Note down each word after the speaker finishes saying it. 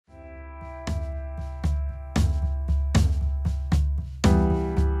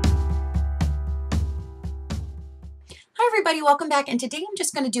everybody, welcome back. And today I'm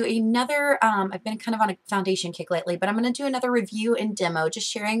just going to do another, I've been kind of on a foundation kick lately, but I'm going to do another review and demo, just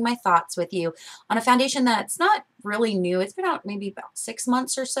sharing my thoughts with you on a foundation that's not really new. It's been out maybe about 6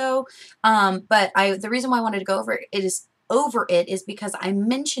 months or so. But the reason why I wanted to go over it is because I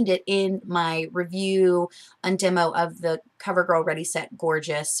mentioned it in my review and demo of the CoverGirl Ready Set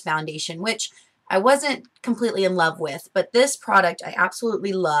Gorgeous foundation, which I wasn't completely in love with, but this product I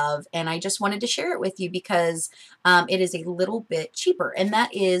absolutely love, and I just wanted to share it with you because it is a little bit cheaper, and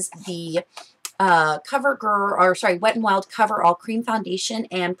that is the Wet n Wild Coverall Cream Foundation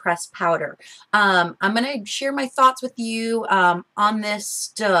and Pressed Powder. I'm going to share my thoughts with you on this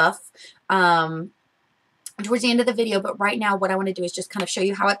stuff towards the end of the video, but right now what I want to do is just kind of show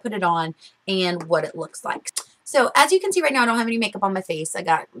you how I put it on and what it looks like. So as you can see right now, I don't have any makeup on my face. I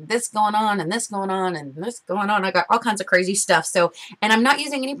got this going on and this going on and this going on. I got all kinds of crazy stuff. So, and I'm not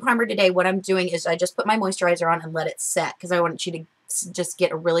using any primer today. What I'm doing is I just put my moisturizer on and let it set because I want you to just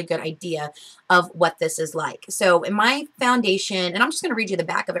get a really good idea of what this is like. So in my foundation, and I'm just going to read you the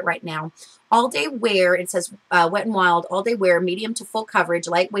back of it right now. All day wear, it says Wet n Wild, all day wear, medium to full coverage,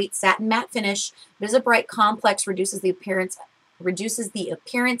 lightweight satin matte finish, Visibright complex, reduces the appearance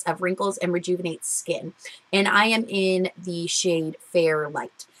of wrinkles and rejuvenates skin. And I am in the shade Fair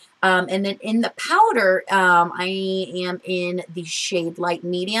Light. And then in the powder, I am in the shade Light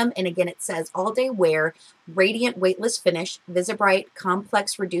Medium. And again, it says all day wear, radiant weightless finish, Visibright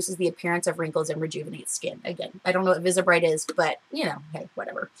complex, reduces the appearance of wrinkles and rejuvenates skin. Again, I don't know what Visibright is, but you know, hey,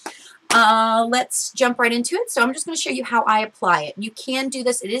 whatever. Let's jump right into it. So I'm just going to show you how I apply it. You can do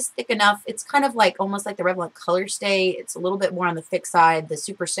this. It is thick enough. It's kind of like almost like the Revlon Color Stay. It's a little bit more on the thick side, the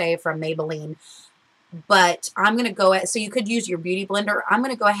Super Stay from Maybelline. But I'm going to go ahead, so you could use your beauty blender. I'm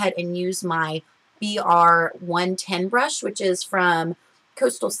going to go ahead and use my BR110 brush, which is from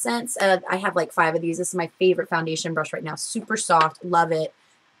Coastal Scents. I have like 5 of these. This is my favorite foundation brush right now. Super soft. Love it.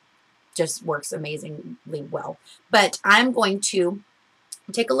 Just works amazingly well. But I'm going to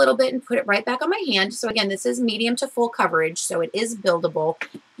take a little bit and put it right back on my hand. So again, this is medium to full coverage, so it is buildable.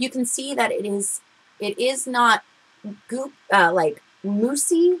 You can see that it is not goop like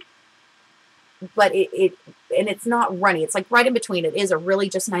moussey, but it's not runny. It's like right in between. It is a really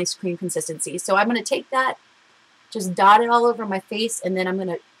just nice cream consistency. So I'm going to take that, just dot it all over my face, and then I'm going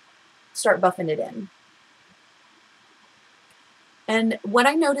to start buffing it in. And what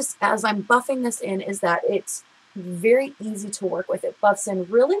I notice as I'm buffing this in is that it's very easy to work with. It buffs in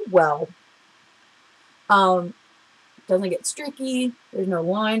really well. Doesn't get streaky. There's no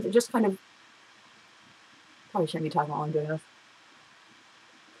lines. It just kind of, probably shouldn't be talking while I'm doing this.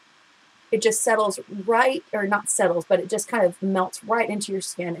 It just settles right, or not settles, but it just kind of melts right into your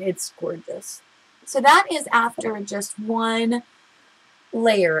skin. It's gorgeous. So that is after just one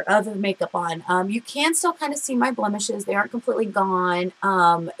layer of makeup on. You can still kind of see my blemishes. They aren't completely gone.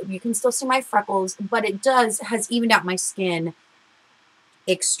 You can still see my freckles, but it has evened out my skin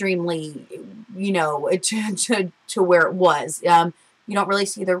extremely, you know, to where it was. You don't really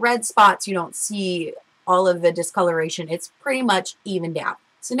see the red spots. You don't see all of the discoloration. It's pretty much evened out.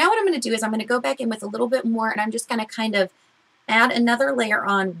 So now what I'm going to do is I'm going to go back in with a little bit more, and I'm just going to kind of add another layer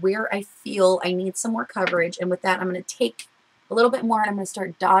on where I feel I need some more coverage. And with that, I'm going to take a little bit more, and I'm going to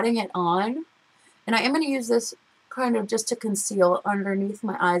start dotting it on. And I am going to use this kind of just to conceal underneath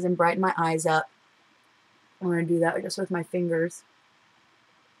my eyes and brighten my eyes up. I'm going to do that just with my fingers.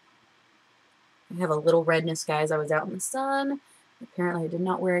 I have a little redness, guys. I was out in the sun. Apparently I did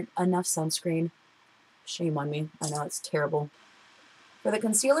not wear enough sunscreen. Shame on me. I know it's terrible. For the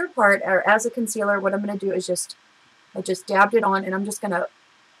concealer part, or as a concealer, what I'm going to do is I just dabbed it on, and I'm just going to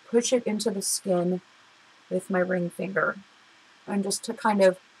push it into the skin with my ring finger. And just to kind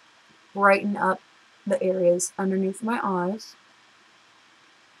of brighten up the areas underneath my eyes,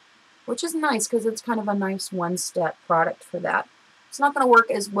 which is nice because it's kind of a nice one-step product for that. It's not going to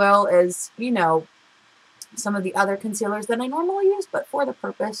work as well as, you know, some of the other concealers that I normally use, but for the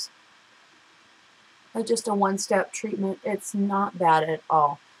purpose of just a one-step treatment, it's not bad at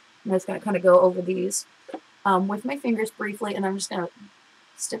all. I'm just going to kind of go over these with my fingers briefly, and I'm just going to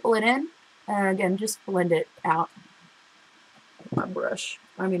stipple it in, and again, just blend it out. My brush,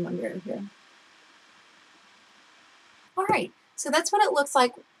 my mirror here. All right, so that's what it looks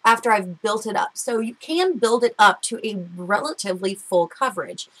like after I've built it up. So you can build it up to a relatively full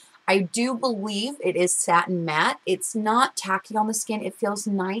coverage. I do believe it is satin matte. It's not tacky on the skin. It feels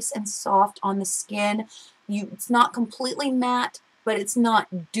nice and soft on the skin. It's not completely matte, but it's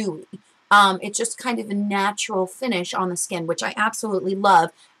not dewy. It's just kind of a natural finish on the skin, which I absolutely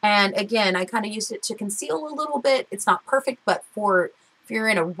love. And again, I kind of used it to conceal a little bit. It's not perfect, but if you're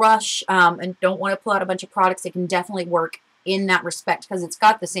in a rush and don't want to pull out a bunch of products, it can definitely work in that respect because it's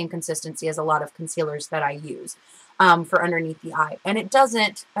got the same consistency as a lot of concealers that I use for underneath the eye. And it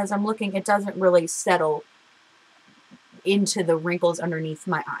doesn't, as I'm looking, it doesn't really settle into the wrinkles underneath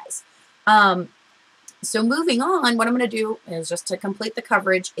my eyes. So moving on, what I'm going to do is just to complete the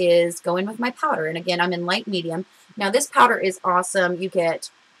coverage is go in with my powder. And again, I'm in light medium. Now this powder is awesome. You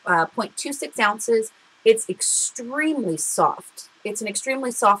get 0.26 ounces. It's extremely soft. It's an extremely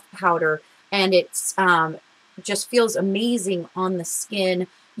soft powder, and it's just feels amazing on the skin.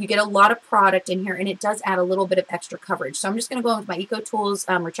 You get a lot of product in here, and it does add a little bit of extra coverage. So I'm just going to go in with my Eco Tools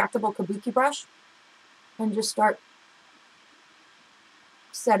retractable kabuki brush and just start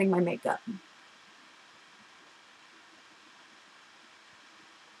setting my makeup.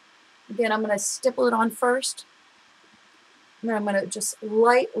 Again, I'm going to stipple it on first, and then I'm going to just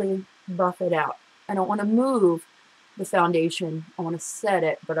lightly buff it out. I don't want to move the foundation. I want to set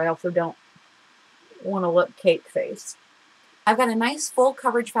it, but I also don't want to look cake face. I've got a nice full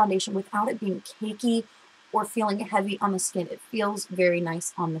coverage foundation without it being cakey or feeling heavy on the skin. It feels very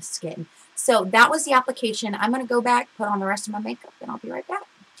nice on the skin. So that was the application. I'm going to go back, put on the rest of my makeup, and I'll be right back.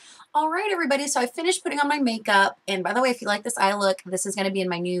 All right, everybody. So I finished putting on my makeup. And by the way, if you like this eye look, this is going to be in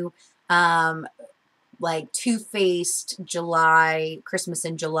my new like Too Faced July, Christmas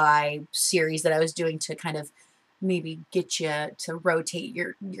in July series that I was doing to kind of maybe get you to rotate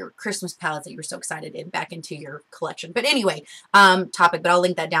your Christmas palettes that you were so excited in back into your collection. But anyway, topic, but I'll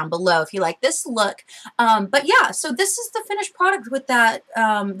link that down below if you like this look. But yeah, so this is the finished product with that,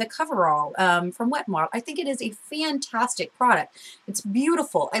 the Coverall from Wet n Wild. I think it is a fantastic product. It's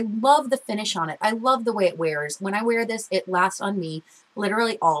beautiful. I love the finish on it. I love the way it wears. When I wear this, it lasts on me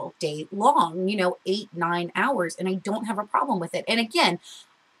literally all day long, you know, 8-9 hours, and I don't have a problem with it. And again,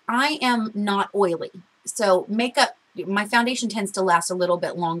 I am not oily. So makeup, my foundation tends to last a little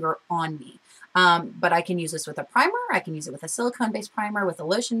bit longer on me. But I can use this with a primer. I can use it with a silicone-based primer, with a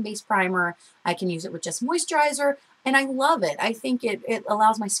lotion-based primer. I can use it with just moisturizer, and I love it. I think it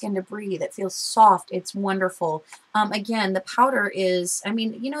allows my skin to breathe. It feels soft. It's wonderful. Again, the powder is, I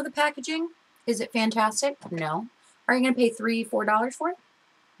mean, you know the packaging? Is it fantastic? No. Are you going to pay $3-4 for it?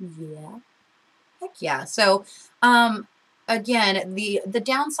 Yeah. Heck yeah. So, again, the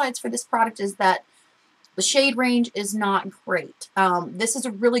downsides for this product is that the shade range is not great. This is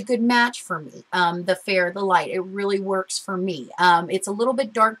a really good match for me. The fair, the light, it really works for me. It's a little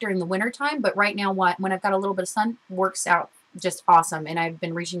bit dark during the winter time, but right now when I've got a little bit of sun, works out just awesome. And I've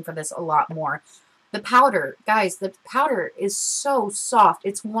been reaching for this a lot more. The powder, guys, the powder is so soft.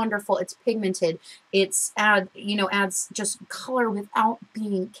 It's wonderful. It's pigmented. It's adds just color without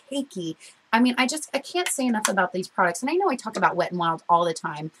being cakey. I mean, I can't say enough about these products. And I know I talk about Wet n Wild all the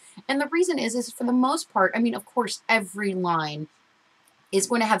time. And the reason is for the most part, I mean, of course, every line is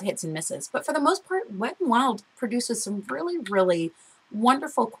going to have hits and misses. But for the most part, Wet n Wild produces some really, really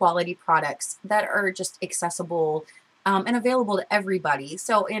wonderful quality products that are just accessible and available to everybody.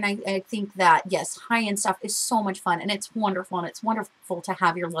 So, and I think that, yes, high-end stuff is so much fun, and it's wonderful, and it's wonderful to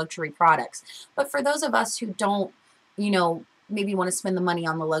have your luxury products. But for those of us who don't, you know, maybe want to spend the money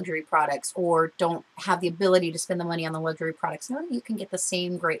on the luxury products or don't have the ability to spend the money on the luxury products, know that you can get the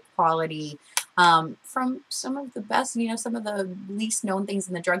same great quality from some of the best, you know, some of the least known things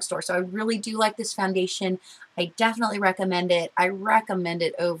in the drugstore. So I really do like this foundation. I definitely recommend it. I recommend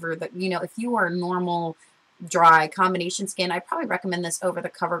it over the, you know, if you are normal, dry combination skin, I probably recommend this over the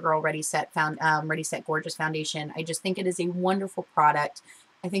CoverGirl Ready Set Gorgeous Foundation. I just think it is a wonderful product.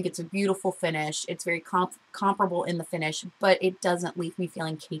 I think it's a beautiful finish. It's very comparable in the finish, but it doesn't leave me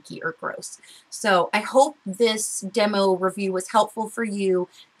feeling cakey or gross. So I hope this demo review was helpful for you.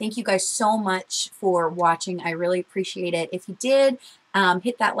 Thank you guys so much for watching. I really appreciate it. If you did,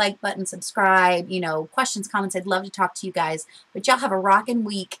 hit that like button, subscribe, you know, questions, comments. I'd love to talk to you guys. But y'all have a rockin'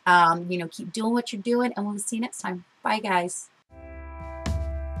 week. You know, keep doing what you're doing, and we'll see you next time. Bye, guys.